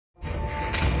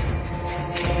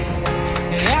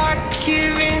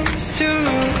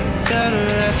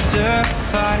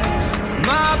classified.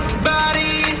 My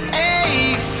body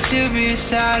aches to be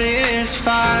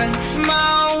satisfied.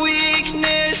 My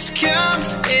weakness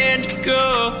comes and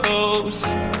goes.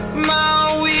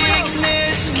 My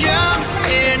weakness comes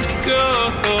and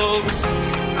goes.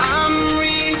 I'm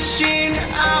reaching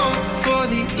out for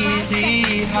the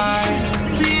easy high.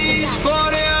 Please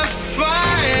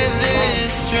fortify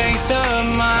this strength of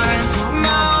mine.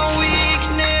 My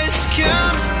weakness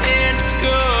comes and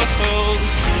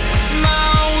goes.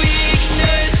 My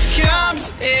weakness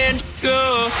comes and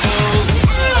goes.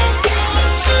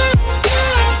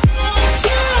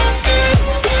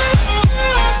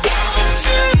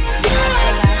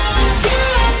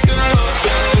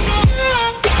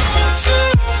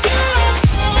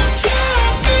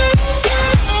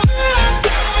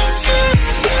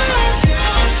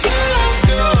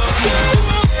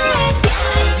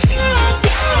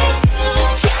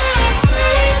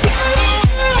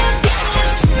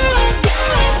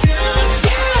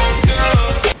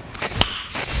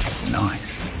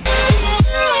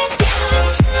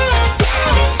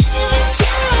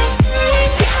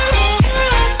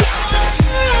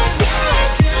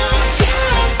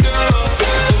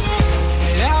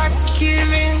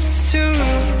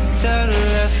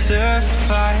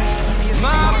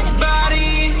 My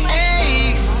body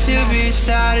aches to be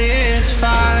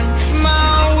satisfied.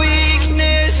 My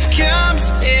weakness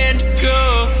comes and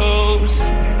goes.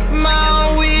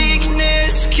 My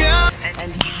weakness comes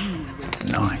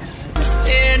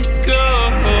and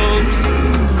goes.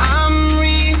 I'm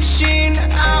reaching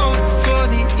out for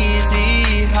the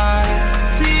easy high.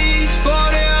 Please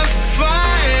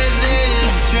fortify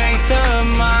this strength of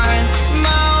mine.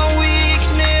 My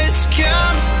weakness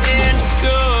comes and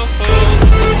goes.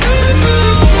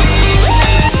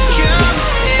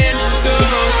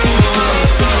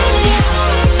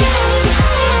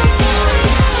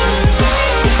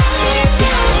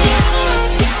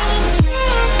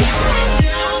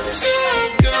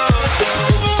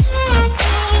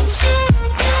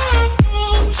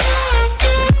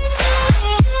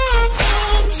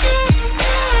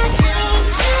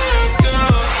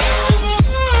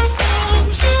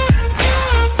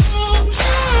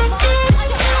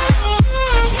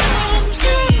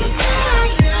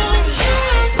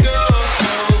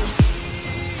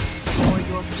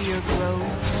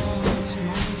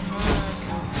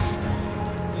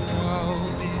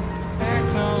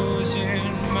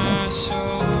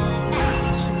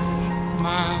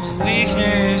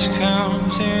 Weakness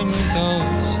comes and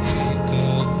goes, it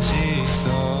goes, it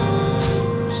goes.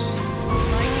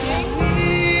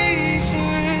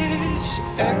 Weakness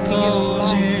echoes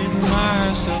in my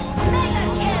soul.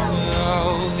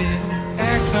 Oh, it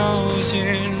echoes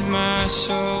in my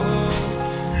soul.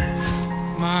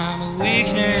 My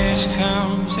weakness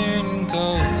comes and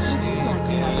goes.